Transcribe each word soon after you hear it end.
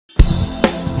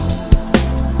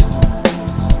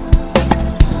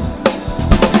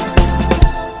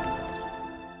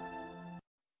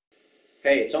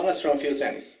Hey, Thomas from Field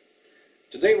Tennis.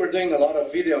 Today we're doing a lot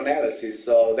of video analysis,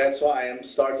 so that's why I'm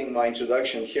starting my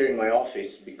introduction here in my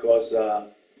office, because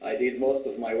I did most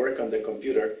of my work on the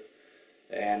computer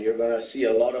and you're gonna see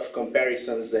a lot of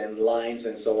comparisons and lines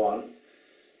and so on.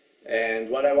 And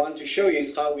what I want to show you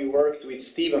is how we worked with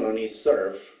Steven on his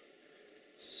serve.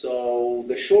 So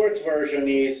the short version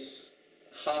is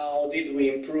how did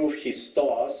we improve his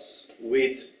toss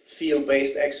with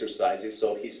field-based exercises.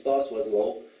 So his toss was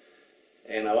low,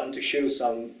 and I want to show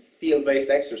some field-based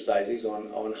exercises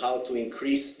on how to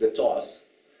increase the toss.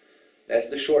 That's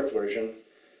the short version.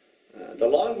 The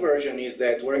long version is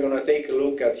that we're going to take a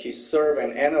look at his serve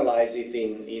and analyze it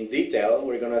in detail.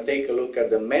 We're going to take a look at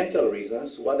the mental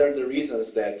reasons. What are the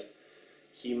reasons that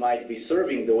he might be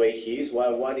serving the way he is,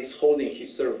 what is holding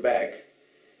his serve back?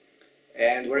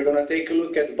 And we're going to take a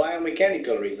look at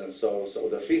biomechanical reasons, so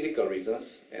the physical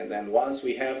reasons. And then once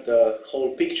we have the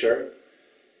whole picture,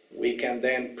 we can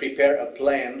then prepare a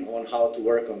plan on how to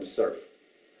work on the serve.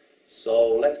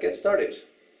 So let's get started.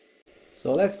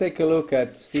 So let's take a look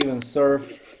at Steven's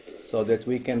serve so that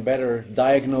we can better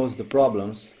diagnose the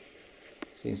problems.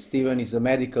 Since Steven is a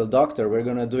medical doctor, we're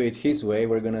going to do it his way.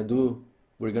 We're going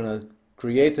to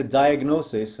create a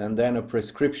diagnosis and then a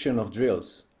prescription of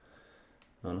drills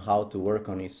on how to work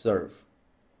on his serve.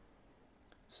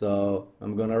 So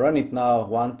I'm going to run it now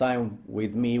one time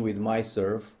with me, with my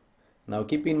serve. Now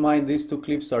keep in mind these two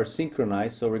clips are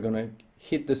synchronized, so we're going to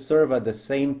hit the serve at the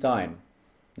same time.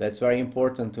 That's very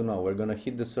important to know. We're going to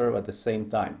hit the serve at the same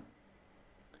time.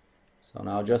 So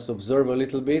now just observe a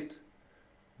little bit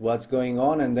what's going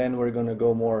on, and then we're going to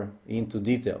go more into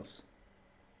details.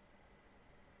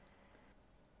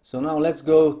 So now let's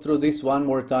go through this one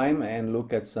more time and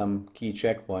look at some key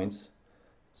checkpoints.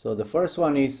 So the first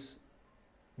one is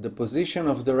the position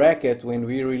of the racket when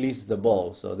we release the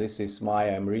ball. So this is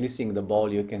I'm releasing the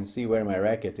ball. You can see where my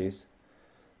racket is.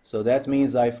 So that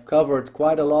means I've covered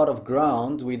quite a lot of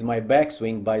ground with my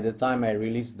backswing by the time I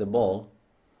release the ball.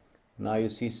 Now you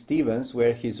see Stevens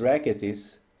where his racket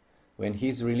is when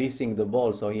he's releasing the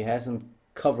ball. So he hasn't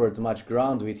covered much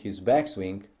ground with his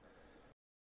backswing.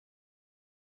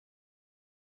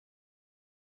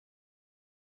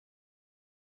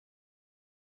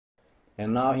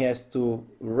 And now he has to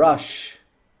rush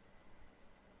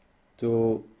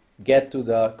to get to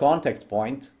the contact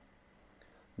point.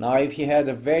 Now if he had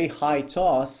a very high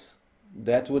toss,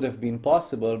 that would have been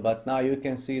possible, but now you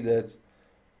can see that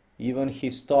even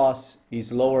his toss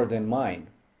is lower than mine.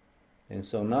 And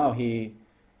so now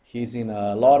he's in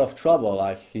a lot of trouble.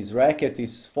 Like his racket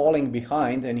is falling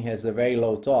behind and he has a very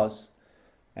low toss,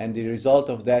 and the result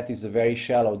of that is a very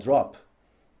shallow drop.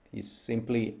 He's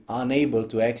simply unable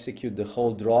to execute the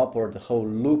whole drop or the whole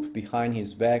loop behind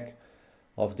his back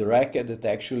of the racket that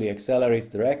actually accelerates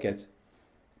the racket,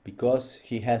 because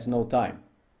he has no time.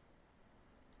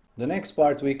 The next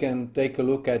part we can take a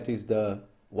look at is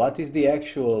what is the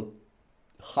actual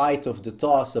height of the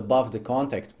toss above the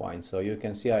contact point. So you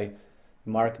can see I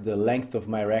marked the length of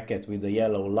my racket with the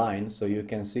yellow line, so you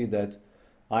can see that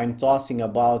I'm tossing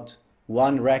about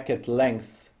one racket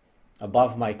length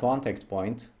above my contact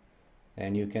point.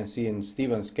 And you can see in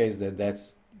Steven's case that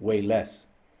that's way less.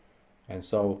 And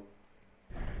so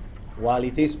while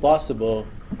it is possible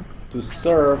to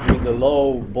serve with a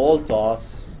low ball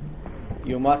toss,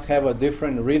 you must have a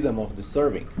different rhythm of the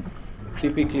serving.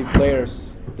 Typically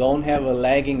players don't have a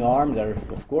lagging arm. There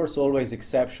are of course always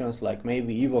exceptions, like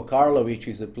maybe Ivo Karlovic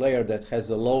is a player that has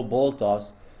a low ball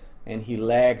toss and he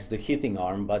lags the hitting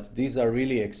arm, but these are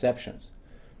really exceptions.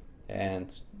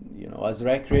 And you know, as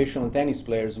recreational tennis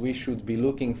players, we should be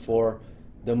looking for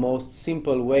the most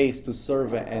simple ways to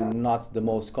serve and not the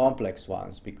most complex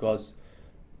ones, because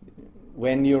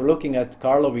when you're looking at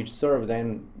Karlovic's serve,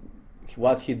 then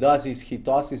what he does is he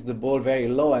tosses the ball very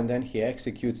low and then he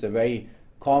executes a very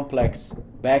complex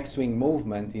backswing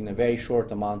movement in a very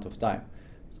short amount of time.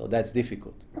 So that's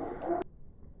difficult.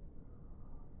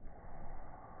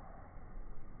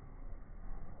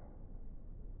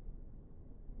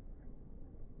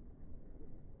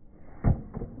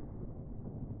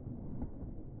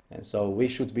 And so we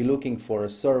should be looking for a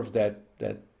serve that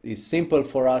is simple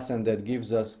for us and that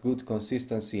gives us good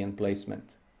consistency and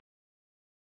placement.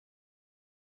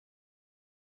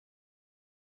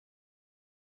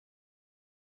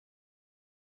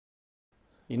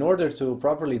 In order to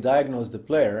properly diagnose the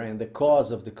player and the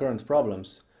cause of the current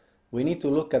problems, we need to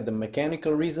look at the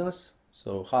mechanical reasons.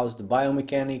 So how's the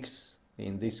biomechanics,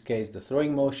 in this case the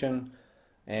throwing motion,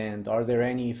 and are there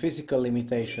any physical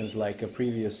limitations like a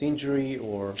previous injury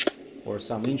or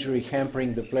some injury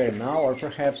hampering the player now, or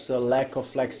perhaps a lack of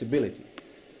flexibility.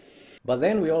 But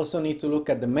then we also need to look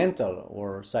at the mental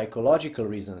or psychological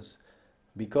reasons,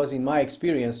 because in my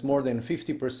experience, more than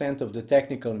 50% of the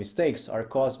technical mistakes are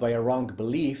caused by a wrong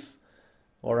belief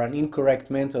or an incorrect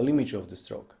mental image of the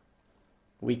stroke.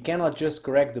 We cannot just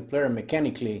correct the player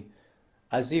mechanically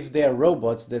as if they are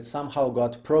robots that somehow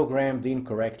got programmed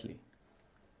incorrectly.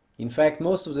 In fact,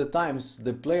 most of the times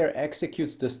the player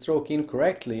executes the stroke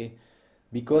incorrectly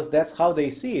because that's how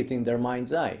they see it in their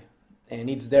mind's eye. And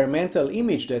it's their mental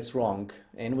image that's wrong,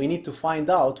 and we need to find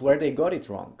out where they got it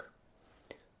wrong.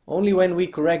 Only when we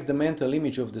correct the mental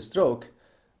image of the stroke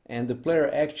and the player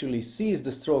actually sees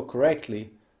the stroke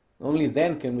correctly, only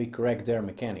then can we correct their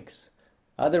mechanics.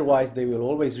 Otherwise, they will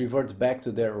always revert back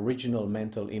to their original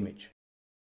mental image.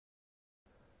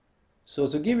 So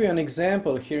to give you an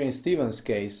example here in Steven's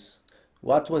case,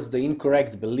 what was the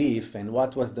incorrect belief and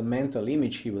what was the mental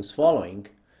image he was following?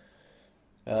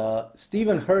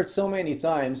 Steven heard so many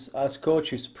times us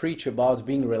coaches preach about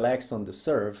being relaxed on the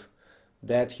serve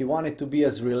that he wanted to be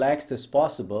as relaxed as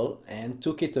possible and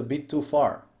took it a bit too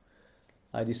far.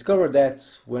 I discovered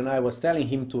that when I was telling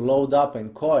him to load up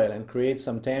and coil and create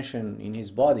some tension in his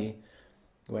body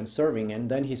when serving, and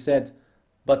then he said,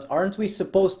 "But aren't we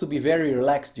supposed to be very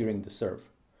relaxed during the serve?"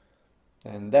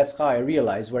 And that's how I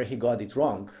realized where he got it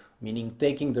wrong, meaning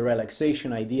taking the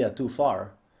relaxation idea too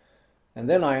far. And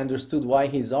then I understood why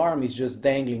his arm is just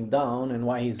dangling down and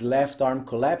why his left arm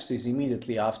collapses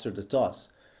immediately after the toss,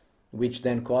 which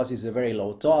then causes a very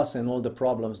low toss and all the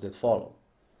problems that follow.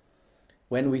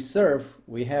 When we serve,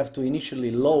 we have to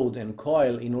initially load and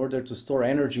coil in order to store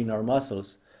energy in our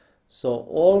muscles, so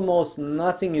almost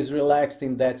nothing is relaxed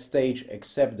in that stage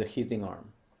except the hitting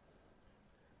arm.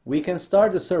 We can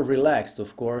start the serve relaxed,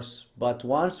 of course, but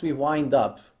once we wind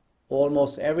up,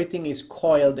 almost everything is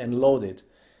coiled and loaded,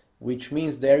 which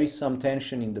means there is some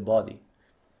tension in the body.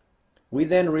 We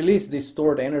then release this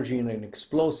stored energy in an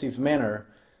explosive manner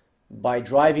by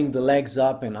driving the legs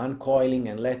up and uncoiling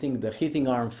and letting the hitting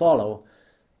arm follow,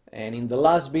 and in the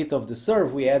last bit of the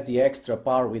serve we add the extra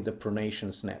power with the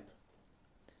pronation snap.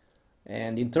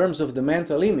 And in terms of the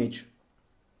mental image,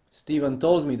 Steven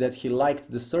told me that he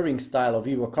liked the serving style of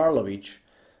Ivo Karlovic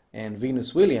and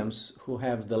Venus Williams, who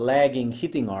have the lagging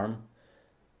hitting arm,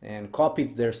 and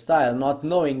copied their style, not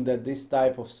knowing that this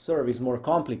type of serve is more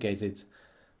complicated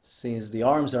since the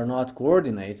arms are not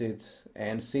coordinated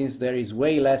and since there is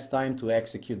way less time to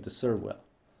execute the serve well.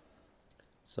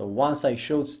 So once I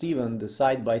showed Steven the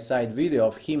side-by-side video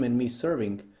of him and me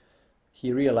serving,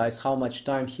 he realized how much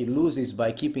time he loses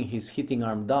by keeping his hitting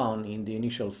arm down in the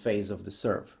initial phase of the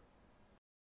serve.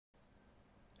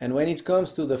 And when it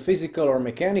comes to the physical or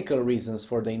mechanical reasons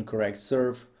for the incorrect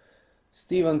serve,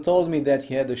 Steven told me that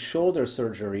he had a shoulder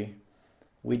surgery,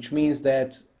 which means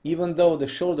that even though the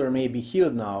shoulder may be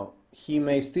healed now, he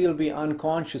may still be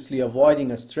unconsciously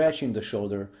avoiding a stretch in the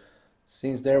shoulder,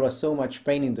 since there was so much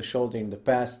pain in the shoulder in the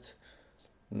past.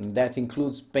 That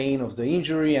includes pain of the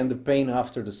injury and the pain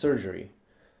after the surgery.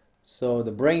 So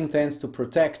the brain tends to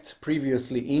protect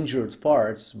previously injured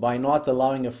parts by not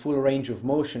allowing a full range of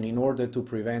motion in order to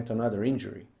prevent another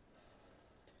injury.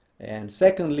 And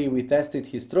secondly, we tested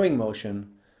his throwing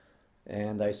motion,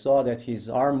 and I saw that his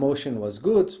arm motion was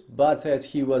good, but that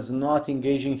he was not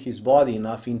engaging his body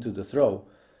enough into the throw.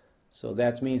 So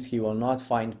that means he will not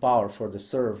find power for the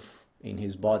serve in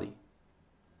his body.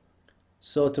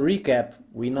 So to recap,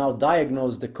 we now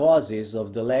diagnose the causes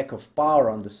of the lack of power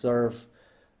on the serve,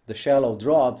 the shallow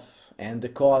drop, and the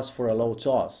cause for a low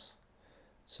toss.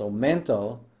 So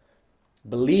mental,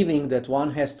 believing that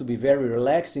one has to be very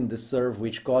relaxed in the serve,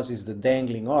 which causes the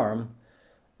dangling arm,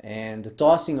 and the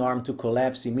tossing arm to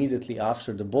collapse immediately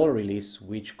after the ball release,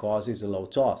 which causes a low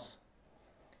toss.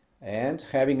 And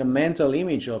having a mental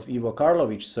image of Ivo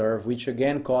Karlovic serve, which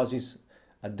again causes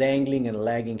a dangling and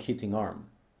lagging hitting arm.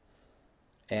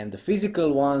 And the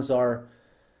physical ones are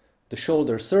the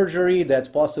shoulder surgery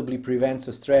that possibly prevents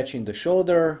a stretch in the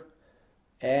shoulder,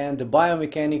 and the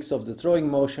biomechanics of the throwing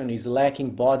motion is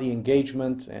lacking body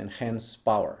engagement and hence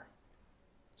power.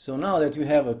 So now that you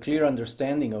have a clear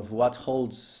understanding of what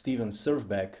holds Steven's serve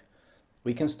back,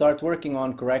 we can start working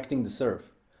on correcting the serve.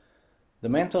 The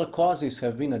mental causes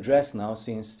have been addressed now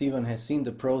since Steven has seen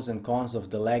the pros and cons of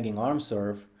the lagging arm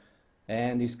serve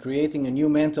and is creating a new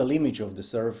mental image of the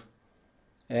serve.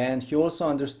 And he also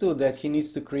understood that he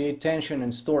needs to create tension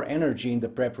and store energy in the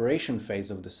preparation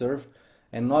phase of the serve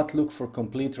and not look for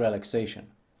complete relaxation.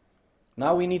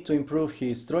 Now we need to improve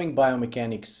his throwing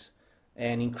biomechanics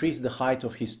and increase the height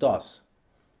of his toss.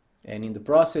 And in the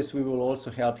process we will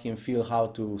also help him feel how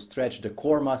to stretch the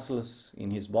core muscles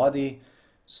in his body,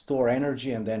 store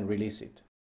energy and then release it.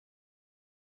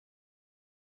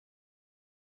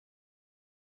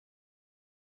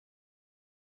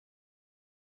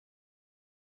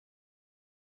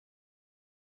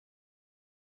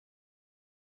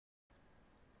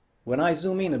 When I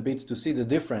zoom in a bit to see the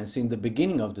difference in the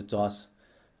beginning of the toss,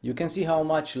 you can see how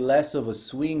much less of a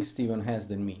swing Steven has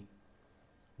than me.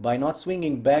 By not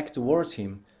swinging back towards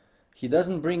him, he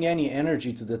doesn't bring any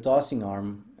energy to the tossing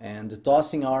arm, and the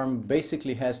tossing arm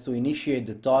basically has to initiate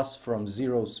the toss from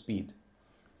zero speed.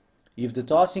 If the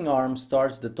tossing arm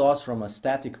starts the toss from a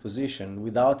static position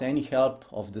without any help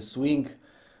of the swing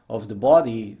of the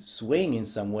body swaying in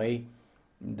some way,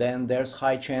 then there's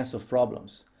high chance of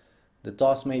problems. The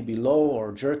toss may be low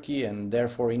or jerky and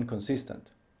therefore inconsistent.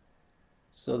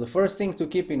 So the first thing to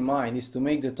keep in mind is to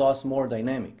make the toss more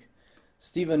dynamic.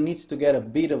 Steven needs to get a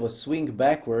bit of a swing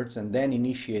backwards and then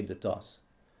initiate the toss.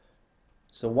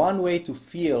 So one way to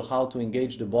feel how to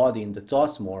engage the body in the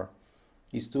toss more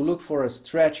is to look for a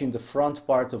stretch in the front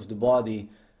part of the body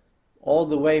all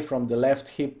the way from the left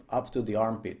hip up to the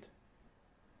armpit.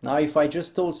 Now if I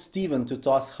just told Steven to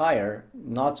toss higher,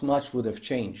 not much would have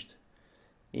changed.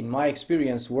 In my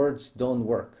experience, words don't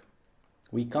work.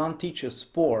 We can't teach a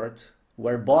sport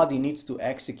where body needs to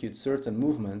execute certain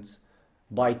movements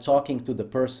by talking to the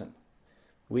person.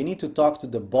 We need to talk to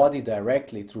the body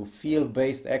directly through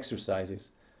feel-based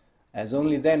exercises, as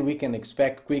only then we can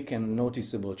expect quick and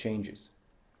noticeable changes.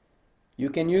 You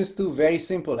can use two very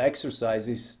simple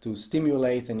exercises to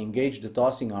stimulate and engage the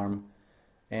tossing arm,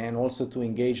 and also to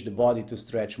engage the body to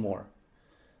stretch more.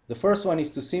 The first one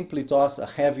is to simply toss a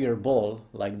heavier ball,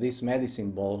 like this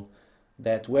medicine ball,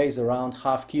 that weighs around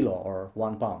 ½ kilo or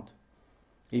 1 pound.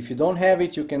 If you don't have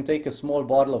it, you can take a small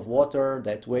bottle of water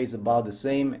that weighs about the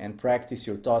same and practice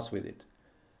your toss with it.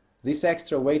 This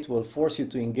extra weight will force you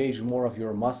to engage more of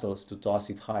your muscles to toss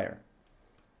it higher.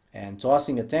 And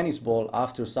tossing a tennis ball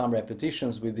after some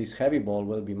repetitions with this heavy ball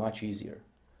will be much easier.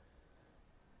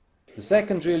 The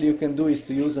second drill you can do is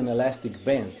to use an elastic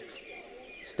band.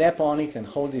 Step on it and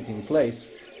hold it in place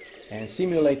and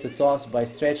simulate the toss by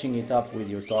stretching it up with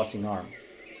your tossing arm.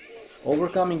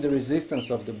 Overcoming the resistance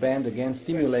of the band again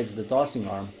stimulates the tossing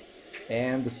arm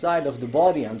and the side of the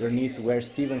body underneath where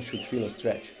Steven should feel a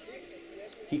stretch.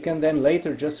 He can then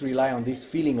later just rely on this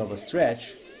feeling of a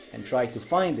stretch and try to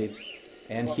find it,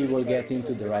 and he will get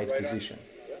into the right position.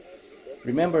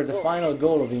 Remember, the final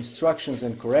goal of instructions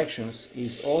and corrections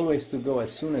is always to go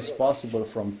as soon as possible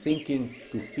from thinking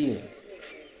to feeling.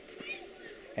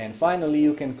 And finally,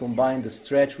 you can combine the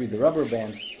stretch with the rubber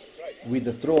band with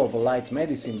the throw of a light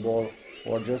medicine ball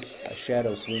or just a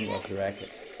shadow swing of the racket.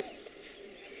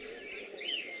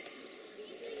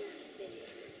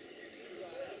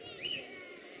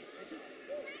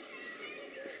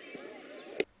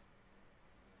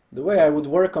 The way I would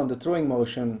work on the throwing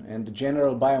motion and the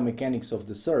general biomechanics of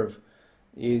the serve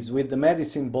is with the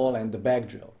medicine ball and the back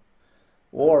drill,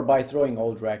 or by throwing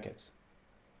old rackets.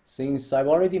 Since I've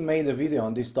already made a video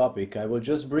on this topic, I will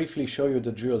just briefly show you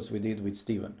the drills we did with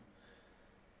Steven.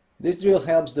 This drill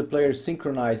helps the player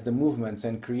synchronize the movements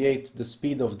and create the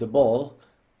speed of the ball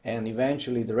and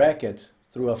eventually the racket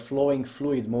through a flowing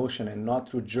fluid motion and not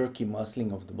through jerky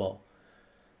muscling of the ball.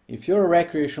 If you're a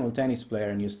recreational tennis player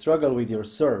and you struggle with your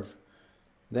serve,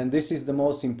 then this is the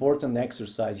most important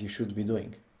exercise you should be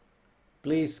doing.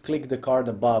 Please click the card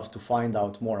above to find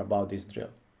out more about this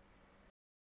drill.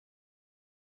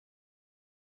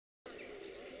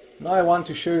 Now I want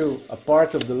to show you a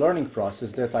part of the learning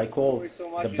process that I call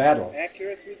the battle.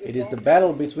 It is the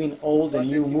battle between old and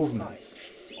new movements,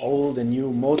 old and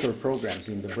new motor programs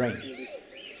in the brain.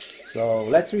 So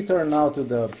let's return now to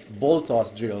the ball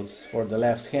toss drills for the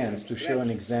left hand to show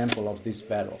an example of this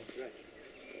battle.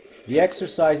 The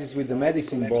exercises with the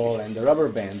medicine ball and the rubber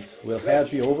band will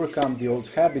help you overcome the old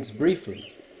habits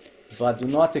briefly, but do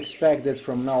not expect that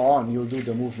from now on you'll do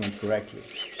the movement correctly.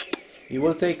 It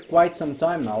will take quite some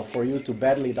time now for you to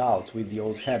battle it out with the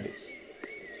old habits.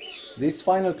 This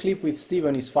final clip with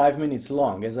Steven is 5 minutes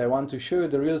long, as I want to show you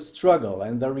the real struggle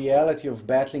and the reality of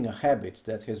battling a habit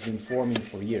that has been forming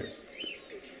for years.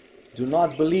 Do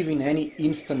not believe in any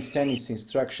instant tennis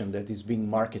instruction that is being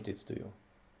marketed to you.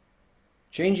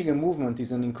 Changing a movement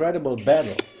is an incredible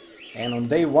battle, and on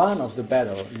day one of the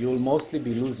battle you'll mostly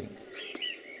be losing.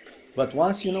 But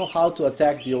once you know how to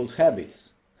attack the old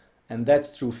habits, and that's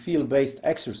through feel-based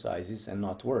exercises and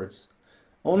not words,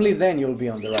 only then you'll be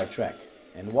on the right track.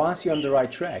 And once you're on the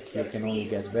right track, you can only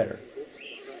get better.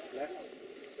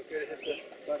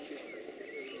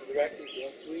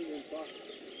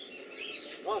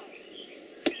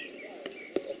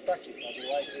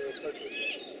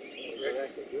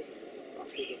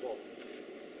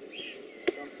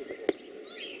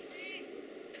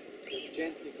 Just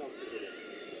gently come to the ball.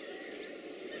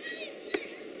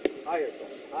 Higher,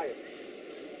 toss, higher.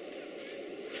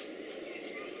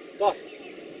 Toss.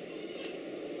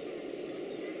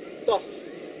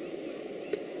 Toss.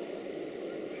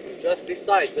 Just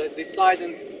decide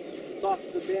and toss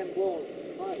the damn ball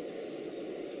high.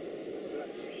 That's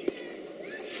right.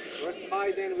 First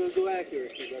high, then we'll do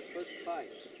accuracy, but first high.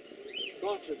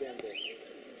 Toss the damn ball.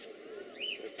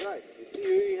 That's right. You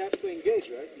see, you have to engage,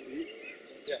 right?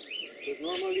 Yeah. Because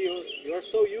normally you're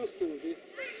so used to this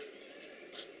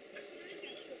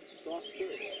soft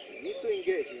curve. You need to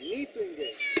engage. You need to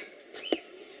engage.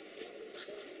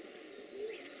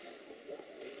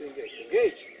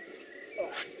 Engage. Oh,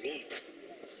 again.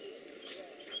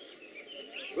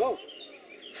 Go.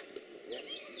 Yeah.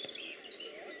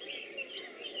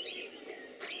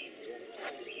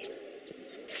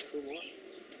 Two more.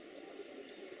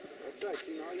 That's right.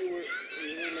 See, now you were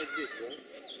like this, right?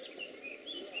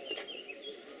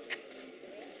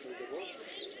 The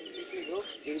ball.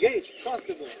 Engage. Toss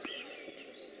the ball.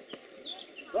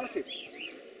 Toss it.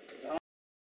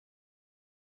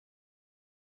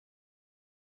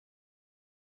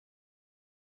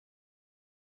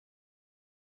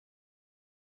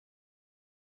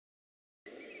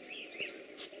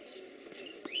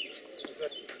 Is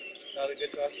that not a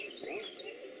good toss? No?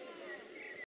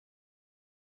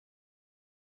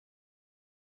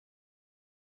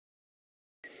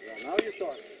 Yeah, now you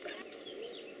toss.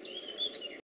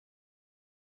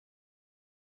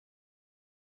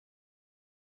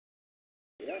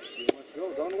 Yes, you must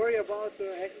go. Don't worry about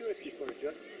accuracy for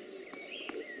just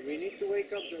we need to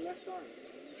wake up the left arm.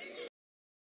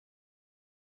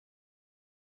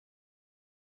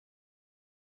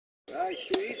 Ah, it's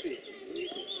too easy. It's too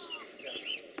easy.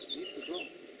 You need to go.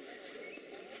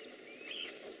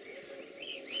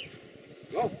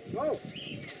 Go, go.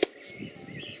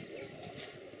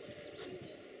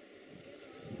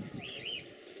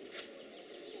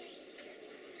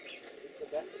 It's the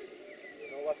best. You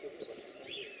know what is the best.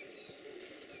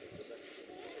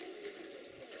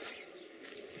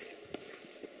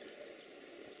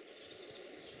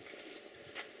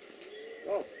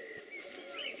 Go.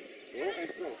 Go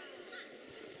and throw.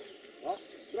 Toss,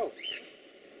 throw.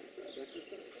 That's it.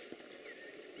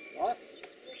 Toss,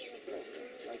 throw.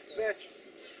 Like stretch.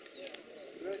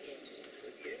 Stretch.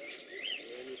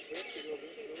 When you stretch, you go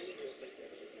back slowly, just like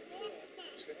that.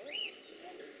 That's good.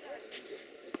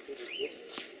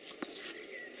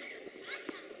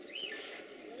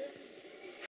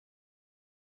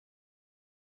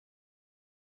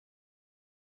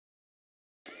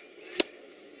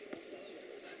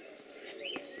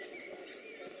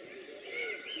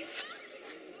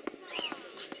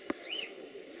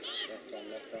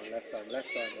 Left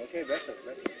arm. Okay, better.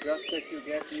 Just that you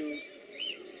get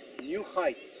new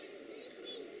heights.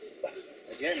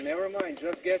 Again, never mind.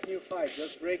 Just get new heights.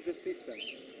 Just break the system.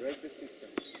 Break the system.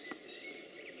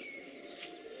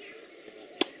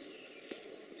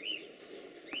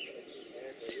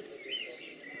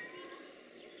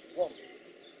 Wom.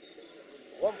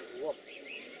 Wom, wom.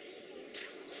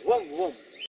 Wom, wom.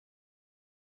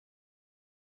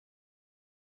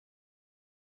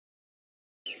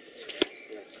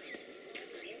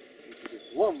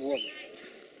 Wom, wom.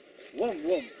 Wom,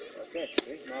 wom. Okay,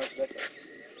 see? Now it's better.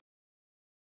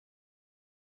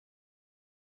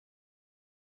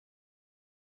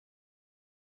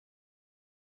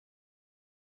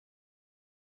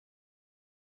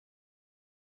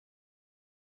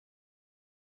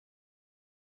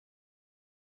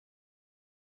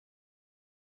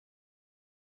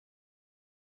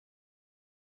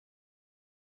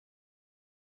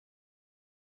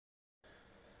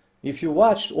 If you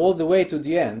watched all the way to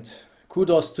the end,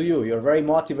 kudos to you. You're very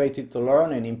motivated to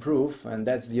learn and improve, and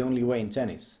that's the only way in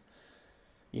tennis.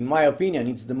 In my opinion,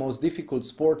 it's the most difficult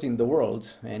sport in the world,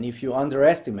 and if you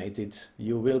underestimate it,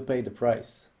 you will pay the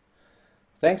price.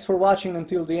 Thanks for watching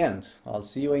until the end. I'll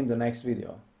see you in the next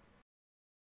video.